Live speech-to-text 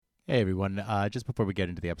Hey everyone, just before we get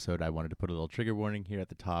into the episode, I wanted to put a little trigger warning here at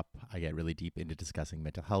the top. I get really deep into discussing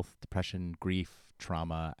mental health, depression, grief,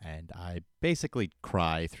 trauma, and I basically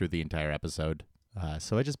cry through the entire episode.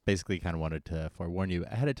 So I just basically kind of wanted to forewarn you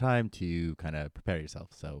ahead of time to kind of prepare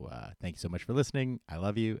yourself. So thank you so much for listening. I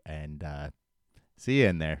love you, and see you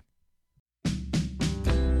in there.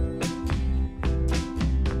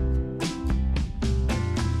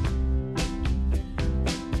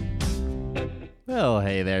 Well,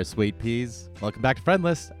 hey there, sweet peas. Welcome back to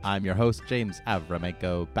Friendless. I'm your host, James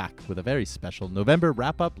Avramenko, back with a very special November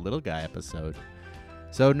wrap-up Little Guy episode.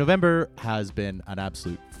 So November has been an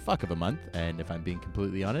absolute fuck of a month, and if I'm being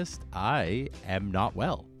completely honest, I am not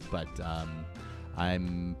well. But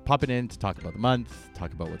I'm popping in to talk about the month,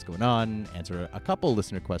 talk about what's going on, answer a couple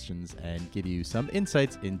listener questions, and give you some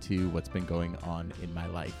insights into what's been going on in my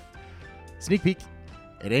life. Sneak peek,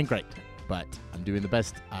 it ain't great, but I'm doing the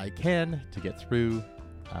best I can to get through.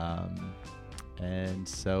 And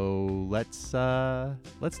so let's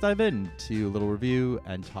dive into a little review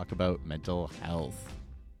and talk about mental health.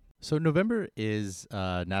 So November is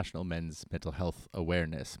National Men's Mental Health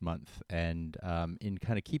Awareness Month, and in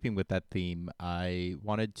kind of keeping with that theme, I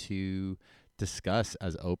wanted to discuss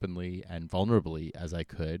as openly and vulnerably as I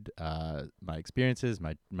could my experiences,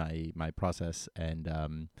 my process,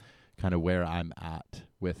 and kind of where I'm at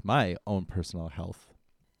with my own personal health.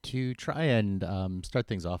 To try and start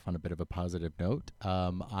things off on a bit of a positive note,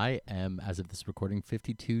 I am, as of this recording,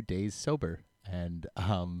 52 days sober, and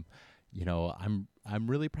I'm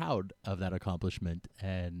really proud of that accomplishment,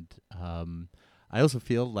 and I also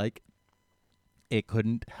feel like it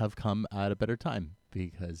couldn't have come at a better time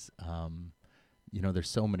because there's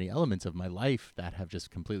so many elements of my life that have just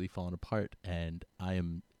completely fallen apart, and I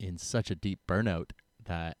am in such a deep burnout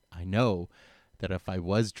that I know that if I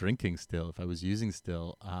was drinking still, if I was using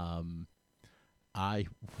still, I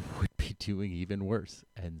would be doing even worse.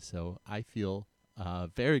 And so I feel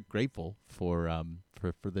very grateful for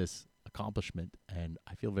this accomplishment, and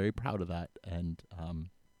I feel very proud of that. And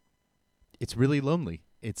it's really lonely.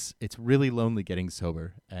 It's really lonely getting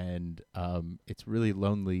sober, and it's really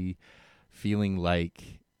lonely feeling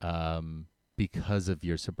like because of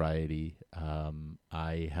your sobriety,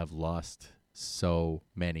 I have lost so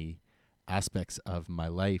many aspects of my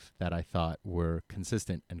life that I thought were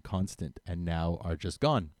consistent and constant and now are just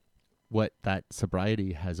gone. What that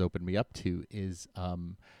sobriety has opened me up to is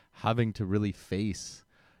having to really face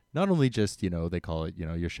not only just, they call it,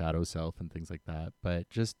 your shadow self and things like that, but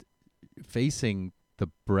just facing the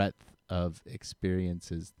breadth of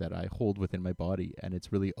experiences that I hold within my body. And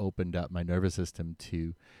it's really opened up my nervous system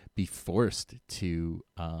to be forced to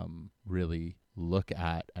really look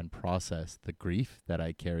at and process the grief that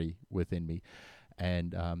I carry within me.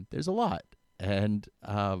 And there's a lot. And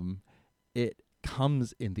it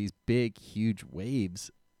comes in these big, huge waves.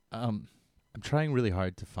 I'm trying really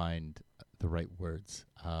hard to find the right words.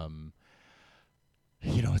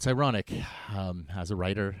 It's ironic. As a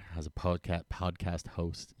writer, as a podcast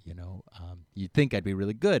host, you'd think I'd be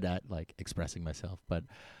really good at like expressing myself, but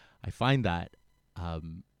I find that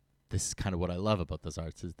this is kind of what I love about those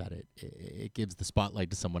arts is that it gives the spotlight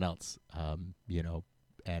to someone else,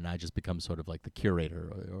 and I just become sort of like the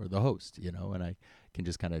curator or the host, and I can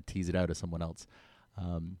just kind of tease it out to someone else.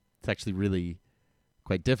 It's actually really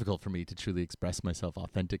quite difficult for me to truly express myself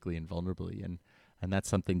authentically and vulnerably, and that's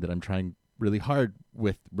something that I'm trying really hard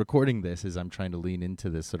with recording this is I'm trying to lean into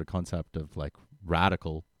this sort of concept of like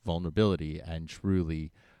radical vulnerability and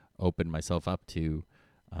truly open myself up to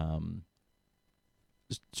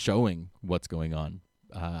showing what's going on.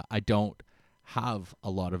 I don't have a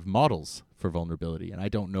lot of models for vulnerability, and I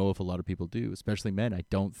don't know if a lot of people do, especially men. I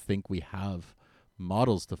don't think we have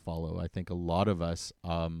models to follow. I think a lot of us,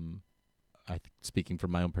 speaking from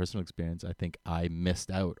my own personal experience, I think I missed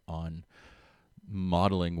out on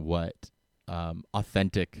modeling what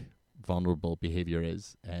authentic, vulnerable behavior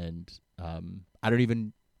is. And I don't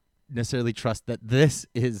even necessarily trust that this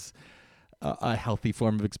is a healthy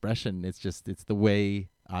form of expression. It's the way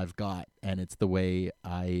I've got, and it's the way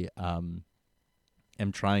I am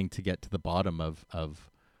trying to get to the bottom of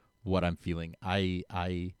what I'm feeling. I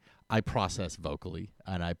process vocally,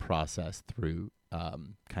 and I process through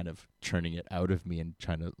kind of churning it out of me and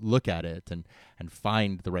trying to look at it and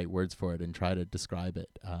find the right words for it and try to describe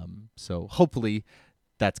it. So hopefully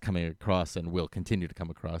that's coming across and will continue to come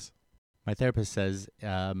across. My therapist says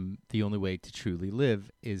the only way to truly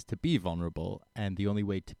live is to be vulnerable, and the only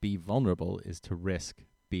way to be vulnerable is to risk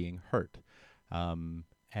being hurt. And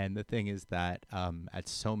the thing is that at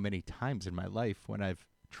so many times in my life when I've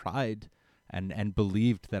tried and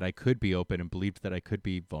believed that I could be open and believed that I could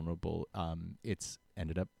be vulnerable,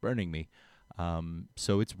 ended up burning me.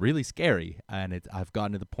 So it's really scary, and I've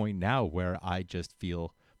gotten to the point now where I just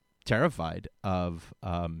feel terrified of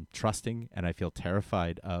trusting, and I feel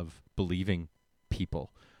terrified of believing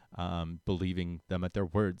people, believing them at their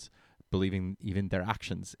words, believing even their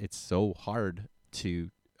actions. It's so hard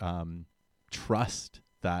to trust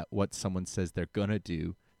that what someone says they're gonna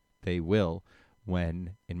do, they will,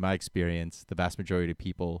 when, in my experience, the vast majority of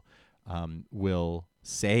people will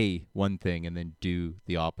say one thing and then do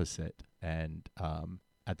the opposite. And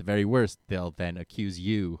at the very worst, they'll then accuse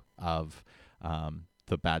you of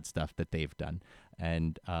the bad stuff that they've done.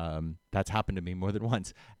 And that's happened to me more than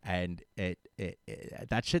once. And it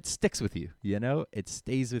that shit sticks with you, you know? It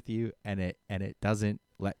stays with you, and it doesn't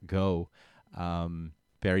let go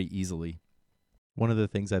very easily. One of the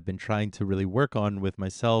things I've been trying to really work on with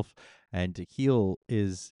myself and to heal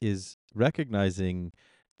is recognizing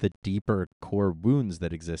the deeper core wounds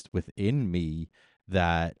that exist within me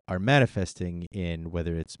that are manifesting in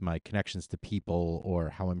whether it's my connections to people or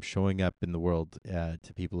how I'm showing up in the world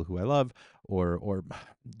to people who I love, or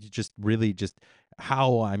just really just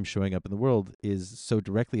how I'm showing up in the world is so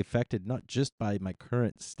directly affected not just by my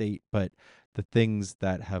current state, but the things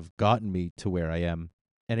that have gotten me to where I am.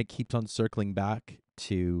 And it keeps on circling back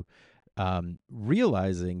to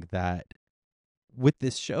realizing that with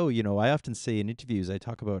this show, I often say in interviews, I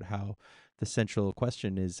talk about how the central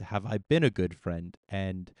question is, have I been a good friend?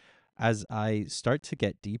 And as I start to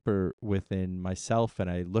get deeper within myself and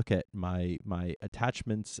I look at my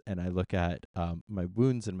attachments and I look at my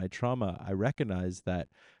wounds and my trauma, I recognize that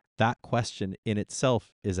that question in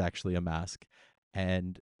itself is actually a mask.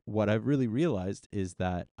 And what I've really realized is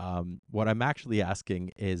that what I'm actually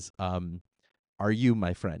asking is, are you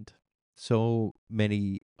my friend? So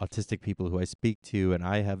many autistic people who I speak to, and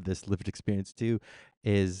I have this lived experience too,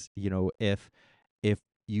 is, if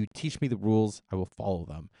you teach me the rules, I will follow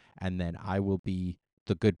them, and then I will be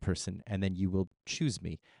the good person, and then you will choose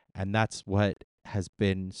me. And that's what has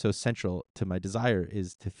been so central to my desire,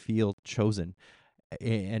 is to feel chosen.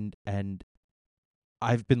 And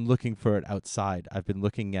I've been looking for it outside. I've been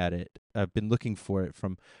looking at it. I've been looking for it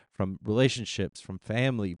from relationships, from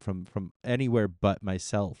family, from anywhere but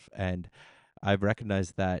myself. And I've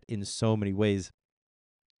recognized that in so many ways,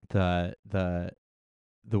 the the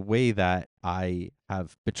the way that I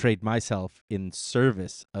have betrayed myself in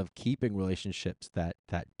service of keeping relationships that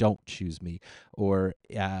don't choose me, or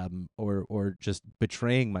just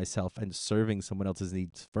betraying myself and serving someone else's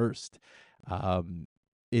needs first, um,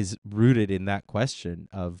 is rooted in that question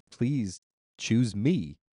of, please choose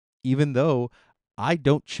me, even though I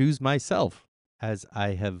don't choose myself. As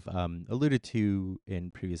I have alluded to in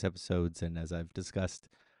previous episodes, and as I've discussed,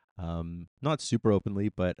 not super openly,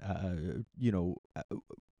 but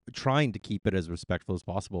trying to keep it as respectful as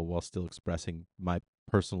possible while still expressing my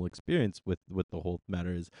personal experience with the whole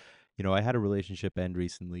matter is, I had a relationship end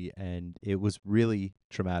recently, and it was really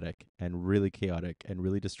traumatic and really chaotic and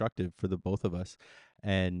really destructive for the both of us.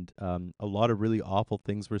 And a lot of really awful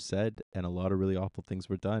things were said, and a lot of really awful things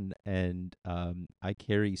were done. And I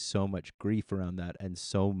carry so much grief around that, and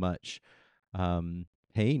so much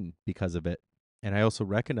pain because of it. And I also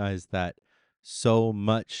recognize that so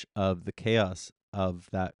much of the chaos of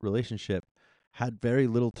that relationship had very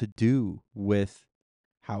little to do with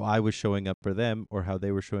how I was showing up for them or how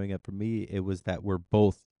they were showing up for me. It was that we're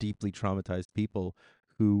both deeply traumatized people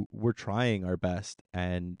who were trying our best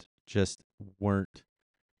and just weren't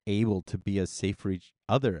able to be as safe for each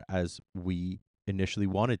other as we initially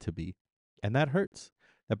wanted to be. And that hurts.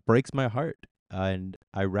 That breaks my heart. And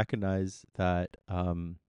I recognize that,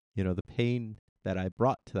 the pain that I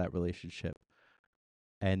brought to that relationship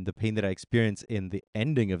and the pain that I experienced in the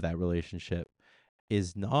ending of that relationship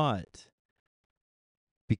is not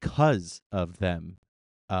because of them.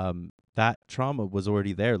 That trauma was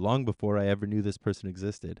already there long before I ever knew this person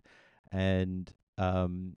existed. And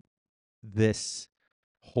this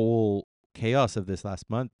whole chaos of this last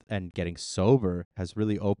month and getting sober has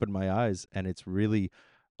really opened my eyes, and it's really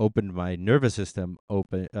opened my nervous system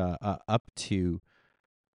up to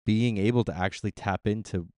being able to actually tap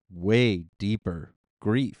into way deeper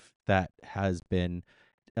grief that has been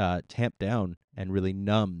tamped down and really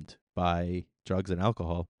numbed by drugs and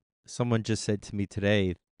alcohol. Someone just said to me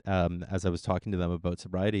today, as I was talking to them about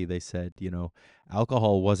sobriety, they said,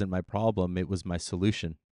 alcohol wasn't my problem, it was my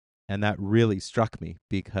solution. And that really struck me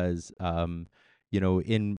because,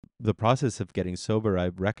 in the process of getting sober,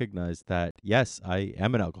 I've recognized that, yes, I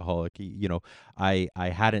am an alcoholic. I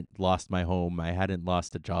hadn't lost my home, I hadn't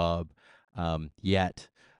lost a job yet.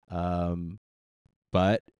 Um,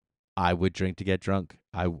 but I would drink to get drunk.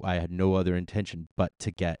 I had no other intention but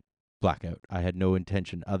to get blackout. I had no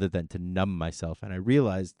intention other than to numb myself. And I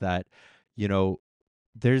realized that, you know,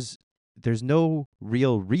 there's there's no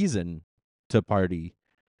real reason to party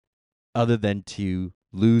other than to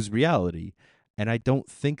lose reality. And I don't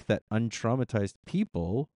think that untraumatized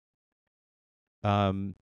people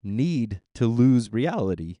um need to lose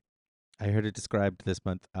reality. I heard it described this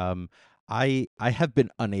month. I have been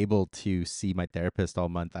unable to see my therapist all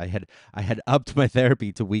month. I had upped my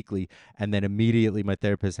therapy to weekly, and then immediately my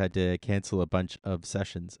therapist had to cancel a bunch of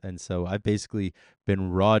sessions, and so I've basically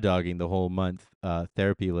been raw dogging the whole month,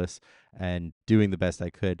 therapyless, and doing the best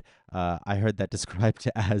I could. I heard that described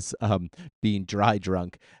as being dry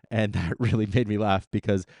drunk, and that really made me laugh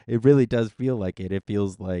because it really does feel like it. It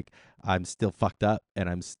feels like I'm still fucked up, and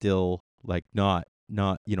I'm still like not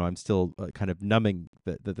I'm still kind of numbing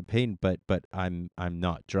the pain, but I'm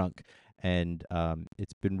not drunk. And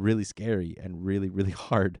it's been really scary and really really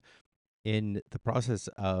hard in the process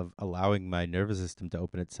of allowing my nervous system to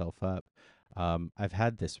open itself up. I've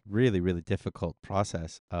had this really really difficult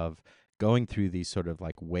process of going through these sort of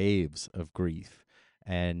like waves of grief.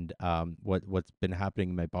 And what's been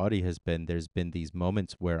happening in my body has been, there's been these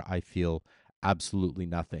moments where I feel absolutely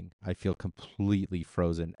nothing. I feel completely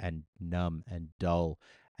frozen and numb and dull.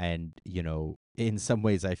 And, in some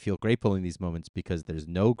ways, I feel grateful in these moments because there's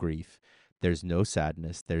no grief, there's no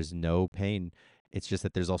sadness, there's no pain. It's just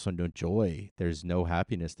that there's also no joy, there's no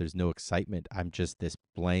happiness, there's no excitement. I'm just this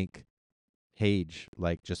blank page,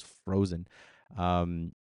 like just frozen.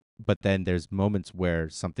 Um, but then there's moments where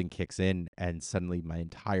something kicks in and suddenly my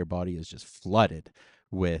entire body is just flooded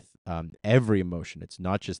with every emotion. It's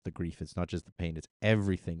not just the grief, it's not just the pain, it's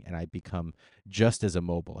everything. And I become just as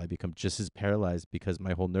immobile. I become just as paralyzed because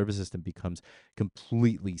my whole nervous system becomes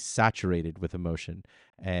completely saturated with emotion.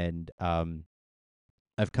 And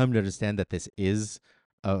I've come to understand that this is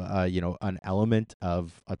an element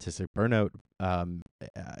of autistic burnout.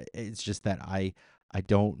 It's just that I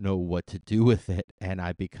don't know what to do with it, and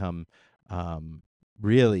I become um,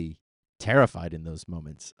 really terrified in those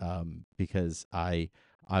moments, because I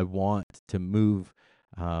want to move,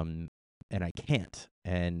 um, and I can't,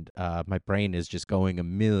 and my brain is just going a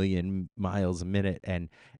million miles a minute, and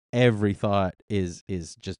every thought is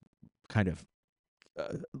just kind of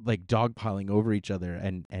like dogpiling over each other,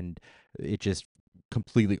 and it just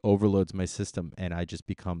completely overloads my system, and I just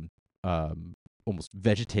become almost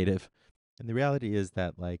vegetative. And the reality is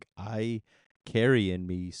that like I carry in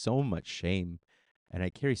me so much shame, and I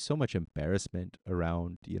carry so much embarrassment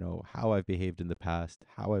around, how I've behaved in the past,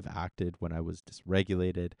 how I've acted when I was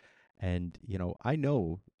dysregulated. And I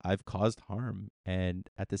know I've caused harm, and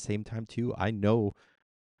at the same time too, I know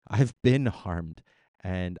I've been harmed,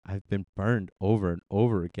 and I've been burned over and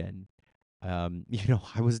over again.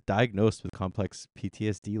 I was diagnosed with complex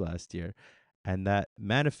PTSD last year, and that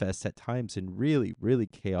manifests at times in really, really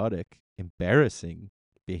chaotic, embarrassing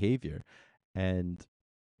behavior. And,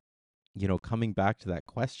 coming back to that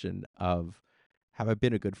question of have I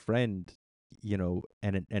been a good friend,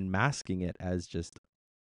 and masking it as just,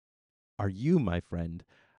 are you my friend,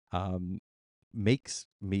 um, makes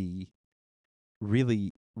me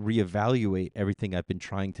really reevaluate everything I've been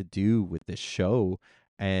trying to do with this show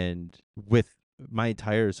and with my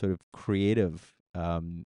entire sort of creative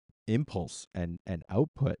impulse and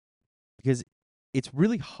output, because it's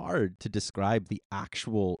really hard to describe the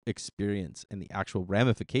actual experience and the actual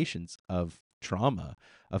ramifications of trauma,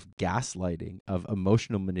 of gaslighting, of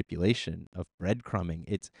emotional manipulation, of breadcrumbing.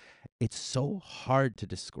 It's so hard to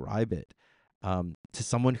describe it to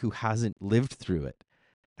someone who hasn't lived through it.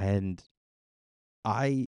 And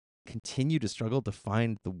I continue to struggle to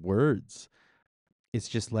find the words. It's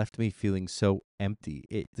just left me feeling so empty.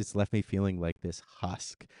 It just left me feeling like this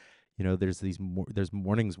husk. There's there's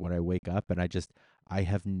mornings when I wake up and I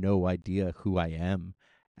have no idea who I am,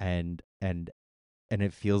 and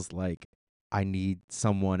it feels like I need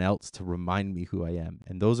someone else to remind me who I am.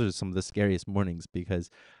 And those are some of the scariest mornings because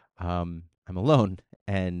I'm alone,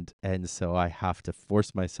 and so I have to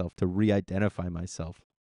force myself to re-identify myself.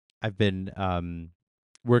 I've been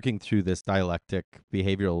working through this dialectic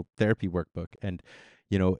behavioral therapy workbook, and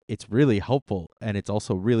it's really helpful, and it's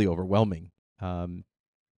also really overwhelming. Um,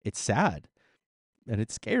 it's sad and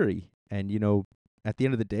it's scary, and at the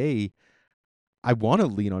end of the day, I want to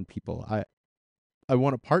lean on people. I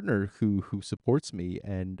want a partner who supports me,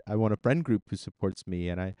 and I want a friend group who supports me,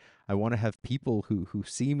 and I want to have people who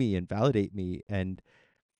see me and validate me. And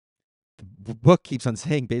the book keeps on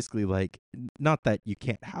saying basically like, not that you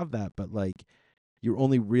can't have that, but like you're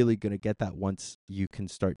only really going to get that once you can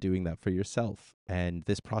start doing that for yourself. And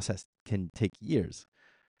this process can take years.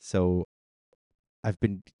 So I've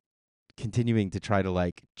been continuing to try to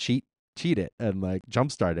like cheat cheat it and like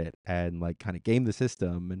jumpstart it and like kind of game the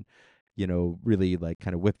system and really like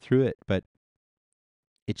kind of whip through it, but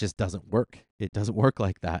it just doesn't work. It doesn't work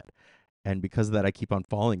like that. And because of that, I keep on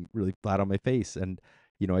falling really flat on my face. And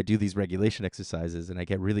I do these regulation exercises and I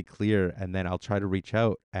get really clear, and then I'll try to reach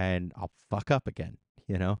out and I'll fuck up again,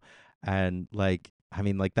 you know? And like, I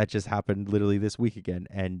mean, like that just happened literally this week again.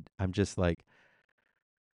 And I'm just like,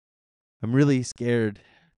 I'm really scared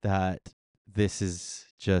that this is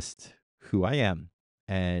just who I am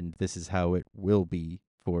and this is how it will be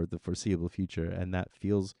for the foreseeable future. And that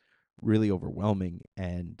feels really overwhelming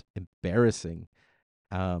and embarrassing.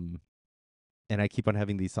 Um, and I keep on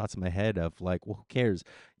having these thoughts in my head of like, well, who cares?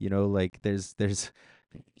 Like there's,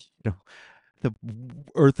 you know, the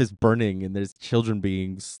earth is burning and there's children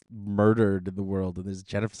being murdered in the world and there's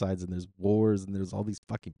genocides and there's wars and there's all these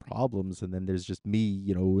fucking problems, and then there's just me,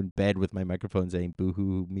 in bed with my microphone saying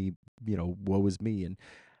boo-hoo me, woe is me. And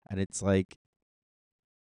it's like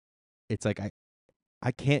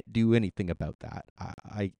I can't do anything about that.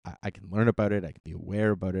 I can learn about it. I can be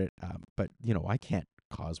aware about it. But I can't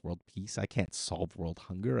cause world peace. I can't solve world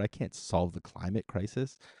hunger. I can't solve the climate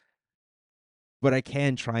crisis. But I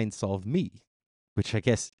can try and solve me, which I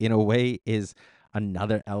guess in a way is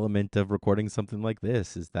another element of recording something like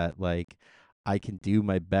this. Is that like I can do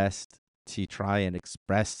my best to try and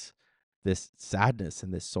express this sadness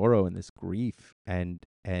and this sorrow and this grief, and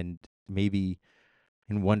maybe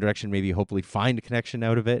in one direction, maybe hopefully find a connection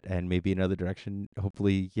out of it, and maybe another direction,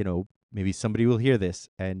 hopefully, maybe somebody will hear this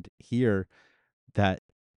and hear that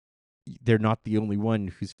they're not the only one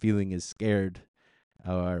who's feeling is scared,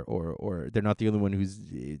 or they're not the only one who's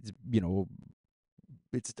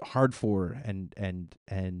it's hard for, and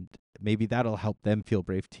maybe that'll help them feel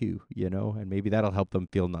brave too, and maybe that'll help them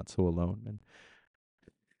feel not so alone. And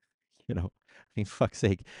I mean, fuck's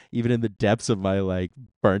sake, even in the depths of my like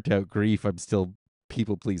burnt out grief, I'm still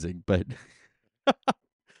people pleasing, but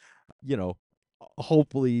you know,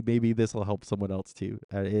 hopefully maybe this will help someone else too.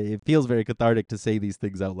 It feels very cathartic to say these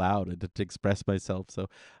things out loud and to express myself. So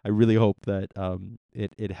I really hope that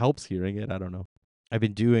it helps hearing it. I don't know. I've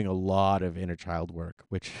been doing a lot of inner child work,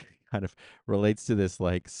 which kind of relates to this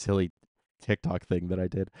like silly TikTok thing that I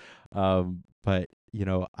did. But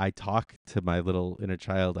I talk to my little inner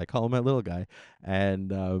child. I call him my little guy,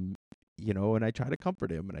 and and I try to comfort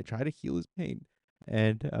him and I try to heal his pain.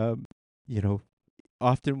 And you know,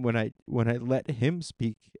 often when I let him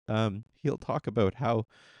speak, he'll talk about how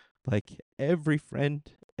like every friend,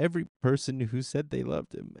 every person who said they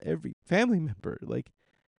loved him, every family member, like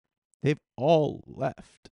they've all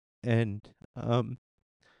left, and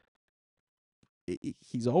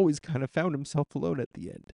he's always kind of found himself alone at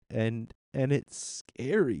the end, and it's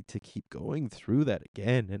scary to keep going through that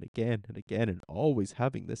again and again and again and always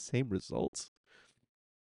having the same results.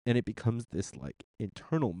 And it becomes this like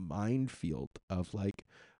internal minefield of like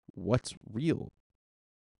what's real,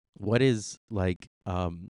 what is like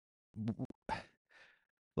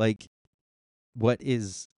what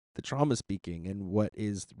is the trauma speaking and what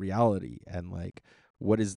is reality, and like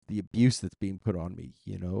what is the abuse that's being put on me,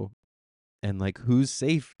 and like who's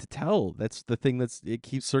safe to tell. That's the thing that's it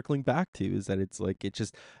keeps circling back to, is that it's like it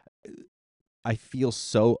just I feel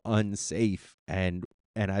so unsafe, and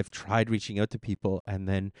I've tried reaching out to people, and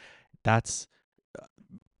then that's uh,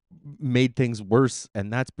 made things worse,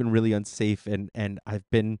 and that's been really unsafe, and I've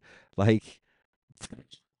been like,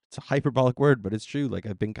 it's a hyperbolic word, but it's true, like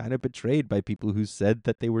I've been kind of betrayed by people who said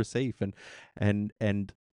that they were safe, and and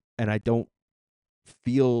and I don't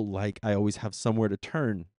feel like I always have somewhere to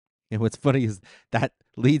turn. And what's funny is that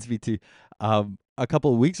leads me to a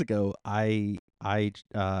couple of weeks ago, I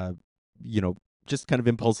just kind of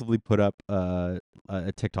impulsively put up a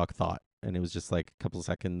TikTok thought, and it was just like a couple of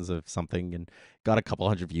seconds of something, and got a couple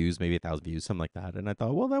hundred views, maybe 1,000 views, something like that. And I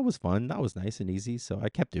thought, well, that was fun, that was nice and easy. So I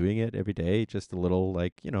kept doing it every day, just a little,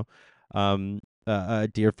 like, a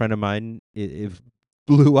dear friend of mine, if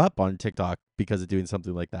blew up on TikTok because of doing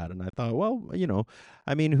something like that. And I thought, well,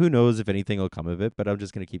 I mean, who knows if anything will come of it, but I'm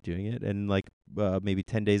just going to keep doing it. And like maybe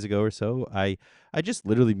 10 days ago or so, I just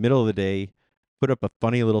literally middle of the day put up a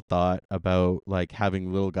funny little thought about like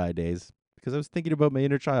having little guy days, because I was thinking about my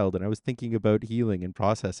inner child and I was thinking about healing and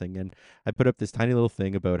processing. And I put up this tiny little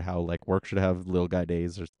thing about how like work should have little guy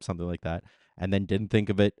days or something like that. And then didn't think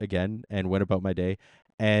of it again and went about my day.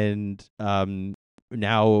 And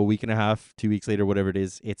now a week and a half, 2 weeks later, whatever it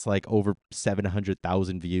is, it's like over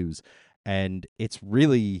 700,000 views. And it's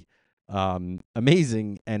really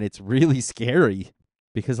amazing, and it's really scary,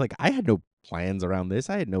 because like I had no plans around this.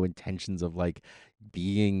 I had no intentions of like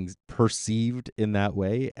being perceived in that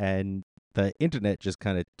way, and the internet just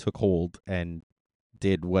kind of took hold and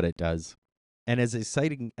did what it does. And as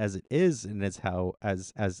exciting as it is, and as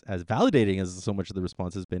validating as so much of the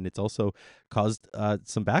response has been, it's also caused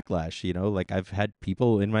some backlash. Like I've had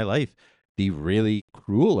people in my life be really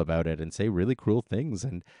cruel about it and say really cruel things,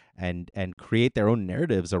 and create their own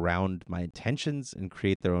narratives around my intentions, and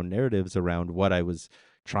create their own narratives around what I was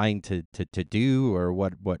trying to do, or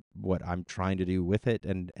what I'm trying to do with it.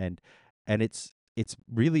 And it's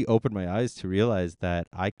really opened my eyes to realize that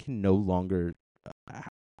I can no longer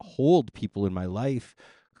hold people in my life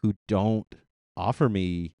who don't offer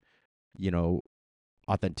me, you know,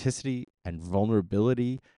 authenticity and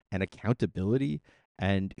vulnerability and accountability,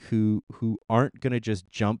 and who aren't going to just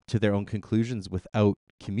jump to their own conclusions without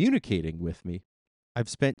communicating with me. I've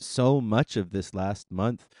spent so much of this last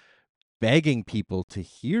month begging people to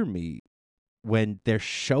hear me when they're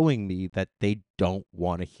showing me that they don't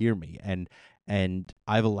want to hear me, and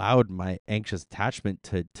I've allowed my anxious attachment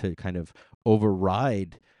to kind of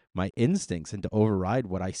override my instincts and to override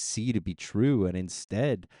what I see to be true, and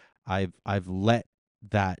instead I've let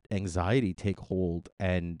that anxiety take hold,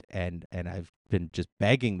 and I've been just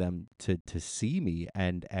begging them to see me,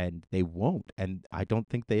 and they won't, and I don't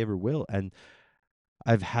think they ever will, and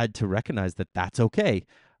I've had to recognize that that's okay.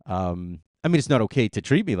 I mean, it's not okay to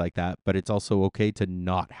treat me like that, but it's also okay to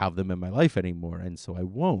not have them in my life anymore. And so I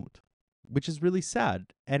won't, which is really sad.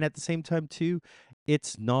 And at the same time, too,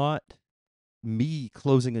 it's not me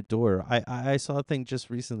closing a door. I saw a thing just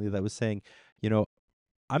recently that was saying, you know,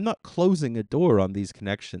 I'm not closing a door on these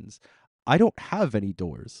connections. I don't have any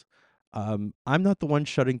doors. I'm not the one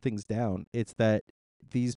shutting things down. It's that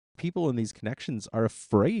these people in these connections are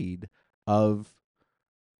afraid of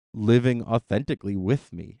living authentically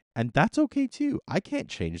with me. And that's okay too. I can't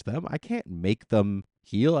change them. I can't make them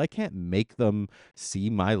heal. I can't make them see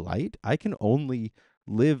my light. I can only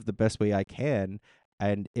live the best way I can.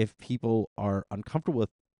 And if people are uncomfortable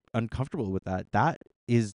with that, that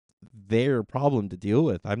is their problem to deal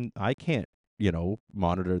with. I can't,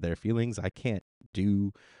 monitor their feelings. I can't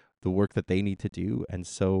do the work that they need to do. And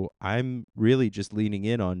so I'm really just leaning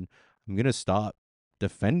in on I'm going to stop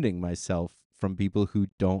defending myself from people who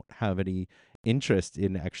don't have any interest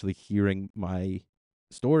in actually hearing my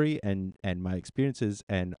story and my experiences,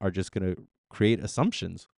 and are just going to create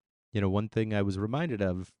assumptions. One thing I was reminded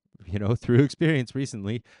of, through experience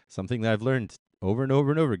recently, something that I've learned over and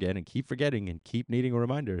over and over again and keep forgetting and keep needing a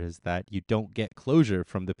reminder, is that you don't get closure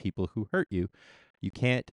from the people who hurt you. You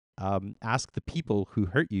can't ask the people who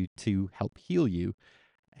hurt you to help heal you.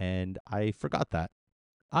 And I forgot that.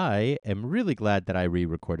 I am really glad that I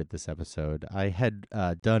re-recorded this episode. I had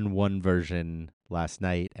done one version last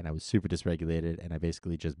night, and I was super dysregulated, and I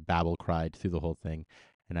basically just babble cried through the whole thing.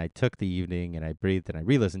 And I took the evening, and I breathed, and I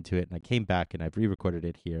re-listened to it, and I came back, and I've re-recorded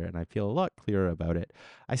it here, and I feel a lot clearer about it.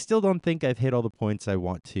 I still don't think I've hit all the points I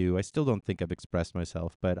want to. I still don't think I've expressed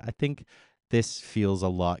myself, but I think this feels a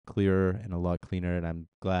lot clearer and a lot cleaner, and I'm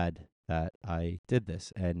glad that I did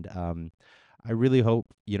this. And I really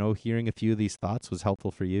hope, hearing a few of these thoughts was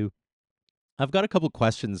helpful for you. I've got a couple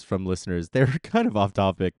questions from listeners. They're kind of off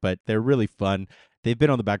topic, but they're really fun. They've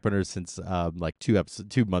been on the back burner since like 2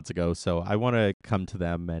 months ago, so I want to come to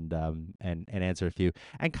them and answer a few,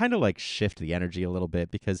 and kind of like shift the energy a little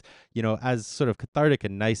bit, because as sort of cathartic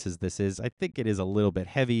and nice as this is, I think it is a little bit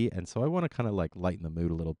heavy, and so I want to kind of like lighten the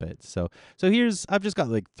mood a little bit. So I've just got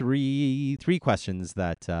like three questions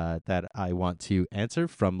that I want to answer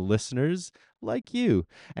from listeners like you.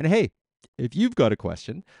 And hey, if you've got a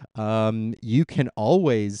question, you can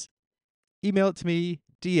always email it to me,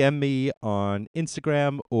 DM me on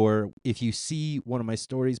Instagram, or if you see one of my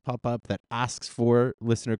stories pop up that asks for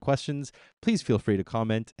listener questions, please feel free to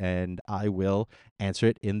comment, and I will answer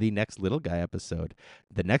it in the next Little Guy episode.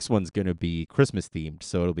 The next one's going to be Christmas themed,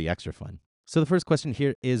 so it'll be extra fun. So the first question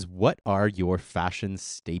here is, what are your fashion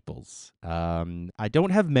staples? I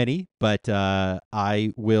don't have many, but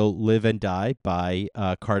I will live and die by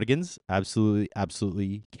cardigans.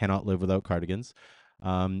 Absolutely cannot live without cardigans.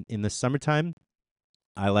 In the summertime,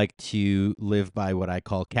 I like to live by what I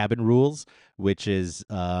call cabin rules, which is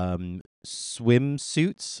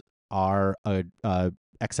swimsuits are a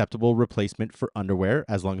acceptable replacement for underwear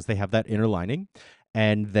as long as they have that inner lining.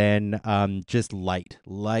 And then just light,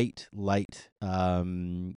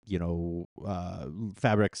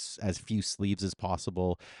 fabrics, as few sleeves as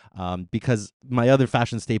possible, because my other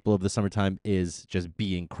fashion staple of the summertime is just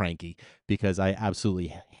being cranky, because I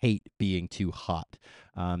absolutely hate being too hot.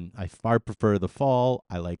 I far prefer the fall.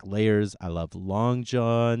 I like layers. I love long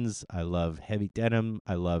johns. I love heavy denim.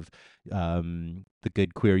 I love the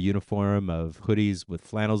good queer uniform of hoodies with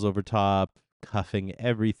flannels over top, cuffing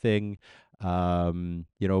everything. One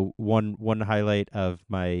highlight of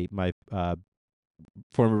my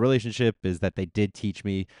former relationship is that they did teach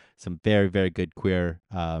me some very, very good queer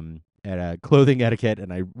clothing etiquette,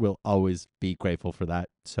 and I will always be grateful for that.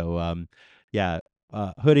 So, yeah,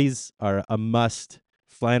 hoodies are a must,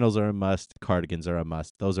 flannels are a must, cardigans are a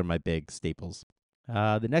must. Those are my big staples.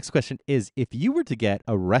 The next question is, if you were to get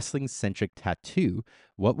a wrestling centric tattoo,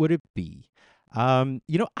 what would it be? I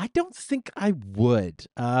don't think I would.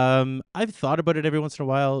 I've thought about it every once in a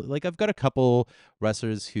while. Like, I've got a couple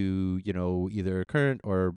wrestlers who, either current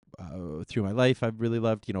or through my life, I've really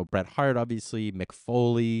loved, Bret Hart, obviously, Mick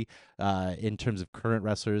Foley. In terms of current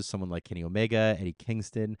wrestlers, someone like Kenny Omega, Eddie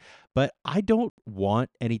Kingston. But I don't want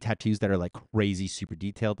any tattoos that are like crazy, super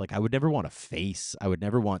detailed. Like, I would never want a face. I would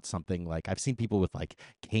never want something like, I've seen people with like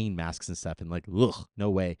cane masks and stuff, and like, ugh, no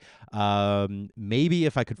way. Maybe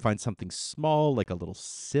if I could find something small, like a little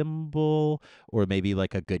symbol, or maybe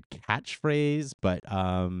like a good catchphrase, but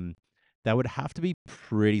that would have to be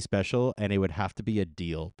pretty special, and it would have to be a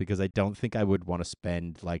deal, because I don't think I would want to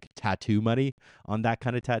spend like tattoo money on that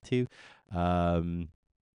kind of tattoo. Um,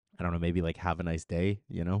 I don't know, maybe like "Have a nice day,"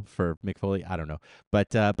 for Mick Foley. I don't know,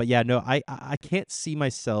 but yeah, no, I can't see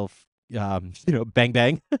myself. Bang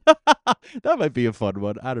bang. That might be a fun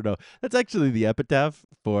one. I don't know. That's actually the epitaph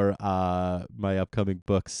for my upcoming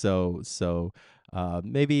book. So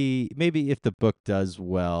maybe if the book does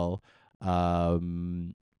well,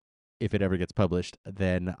 um, if it ever gets published,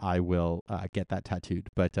 then I will get that tattooed.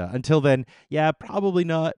 But until then, yeah, probably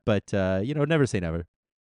not. But never say never.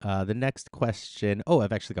 The next question. Oh,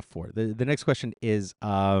 I've actually got four. The next question is,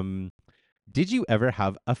 did you ever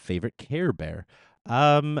have a favorite Care Bear?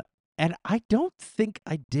 Um, and I don't think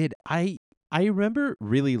I did. I remember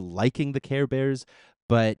really liking the Care Bears,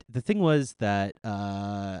 but the thing was that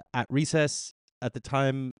at recess at the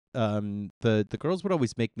time, the girls would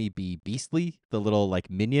always make me be Beastly, the little like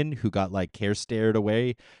minion who got like care stared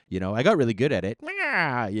away. I got really good at it.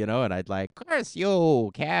 And I'd like, curse you,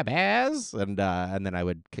 Care Bears, and then I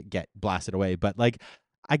would get blasted away. But like,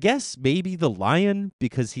 I guess maybe the lion,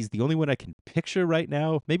 because he's the only one I can picture right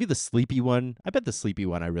now. Maybe the sleepy one. I bet the sleepy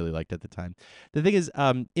one I really liked at the time. The thing is,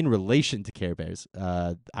 in relation to Care Bears,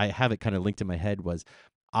 I have it kind of linked in my head, was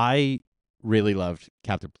I really loved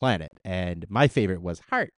Captain Planet, and my favorite was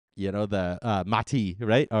Heart. The Mati,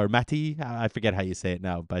 right? Or Mati? I forget how you say it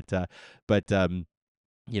now, but there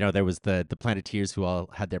was the Planeteers who all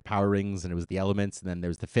had their power rings, and it was the elements, and then there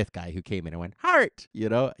was the fifth guy who came in and went Heart.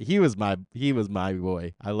 He was my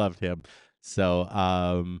boy. I loved him. So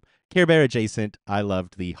Care Bear adjacent, I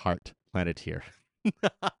loved the Heart Planeteer.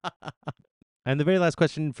 And the very last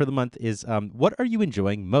question for the month is, what are you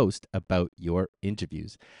enjoying most about your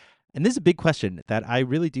interviews? And this is a big question that I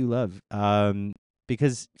really do love,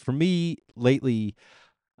 because for me lately,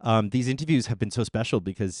 these interviews have been so special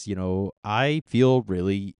because, I feel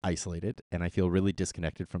really isolated and I feel really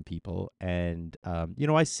disconnected from people. And,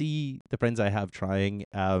 I see the friends I have trying.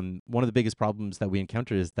 One of the biggest problems that we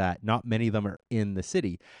encounter is that not many of them are in the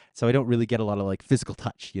city. So I don't really get a lot of like physical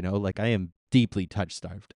touch, like I am deeply touch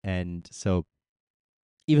starved. And so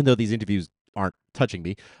even though these interviews aren't touching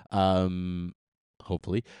me,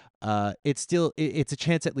 hopefully, it's a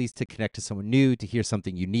chance at least to connect to someone new, to hear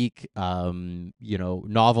something unique,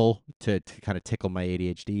 novel, to kind of tickle my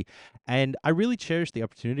ADHD. And I really cherish the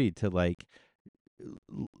opportunity to like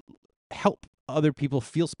help other people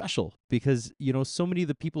feel special, because so many of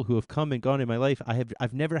the people who have come and gone in my life,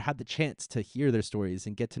 I've never had the chance to hear their stories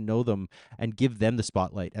and get to know them and give them the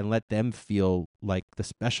spotlight and let them feel like the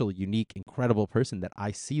special, unique, incredible person that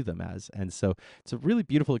I see them as. And so it's a really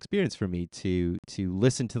beautiful experience for me to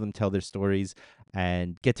listen to them tell their stories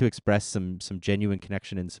and get to express some genuine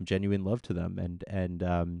connection and some genuine love to them.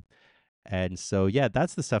 And so, yeah,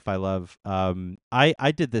 that's the stuff I love.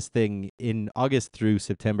 I did this thing in August through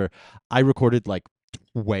September. I recorded like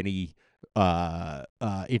 20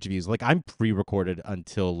 interviews. Like, I'm pre-recorded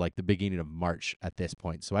until like the beginning of March at this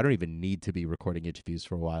point, so I don't even need to be recording interviews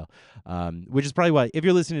for a while. Which is probably why, if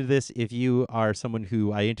you're listening to this, if you are someone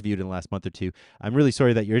who I interviewed in the last month or two, I'm really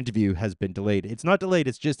sorry that your interview has been delayed. It's not delayed;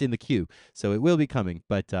 it's just in the queue, so it will be coming.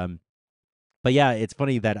 But yeah, it's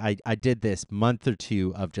funny that I did this month or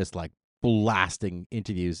two of just like blasting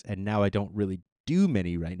interviews, and now I don't really do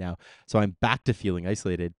many right now. So I'm back to feeling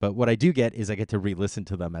isolated. But what I do get is I get to re-listen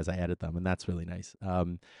to them as I edit them, and that's really nice.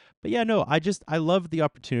 But yeah, no, I love the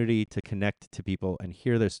opportunity to connect to people and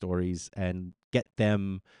hear their stories and get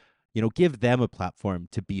them, give them a platform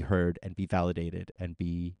to be heard and be validated and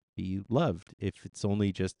be loved, if it's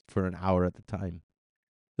only just for an hour at the time.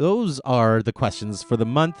 Those are the questions for the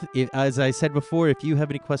month. As I said before, if you have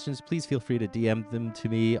any questions, please feel free to DM them to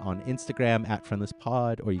me on Instagram at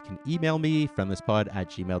friendlesspod, or you can email me,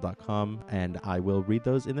 friendlesspod@gmail.com, and I will read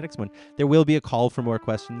those in the next one. There will be a call for more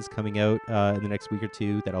questions coming out in the next week or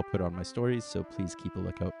two that I'll put on my stories, so please keep a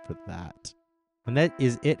lookout for that. And that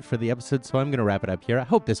is it for the episode, so I'm going to wrap it up here. I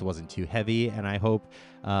hope this wasn't too heavy, and I hope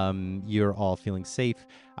you're all feeling safe.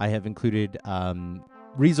 I have included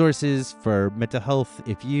resources for mental health.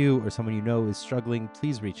 If you or someone you know is struggling,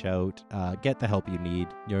 please reach out. Get the help you need.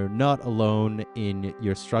 You're not alone in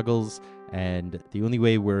your struggles, and the only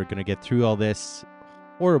way we're going to get through all this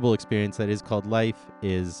horrible experience that is called life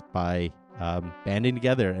is by banding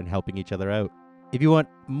together and helping each other out. If you want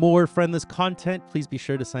more Friendless content, please be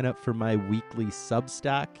sure to sign up for my weekly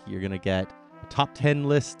Substack. You're going to get a top 10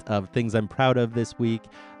 list of things I'm proud of this week,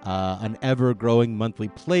 an ever-growing monthly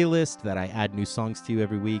playlist that I add new songs to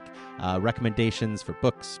every week, recommendations for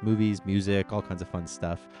books, movies, music, all kinds of fun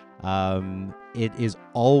stuff. It is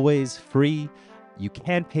always free. You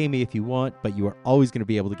can pay me if you want, but you are always going to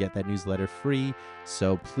be able to get that newsletter free.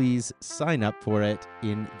 So please sign up for it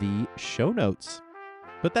in the show notes.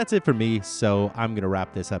 But that's it for me, so I'm going to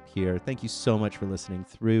wrap this up here. Thank you so much for listening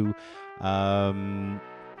through. And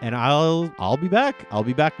I'll be back. I'll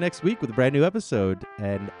be back next week with a brand new episode,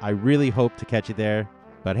 and I really hope to catch you there.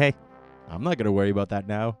 But hey, I'm not going to worry about that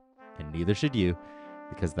now, and neither should you,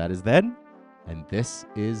 because that is then, and this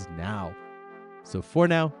is now. So for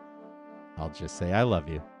now, I'll just say I love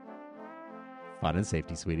you. Fun and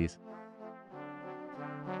safety, sweeties.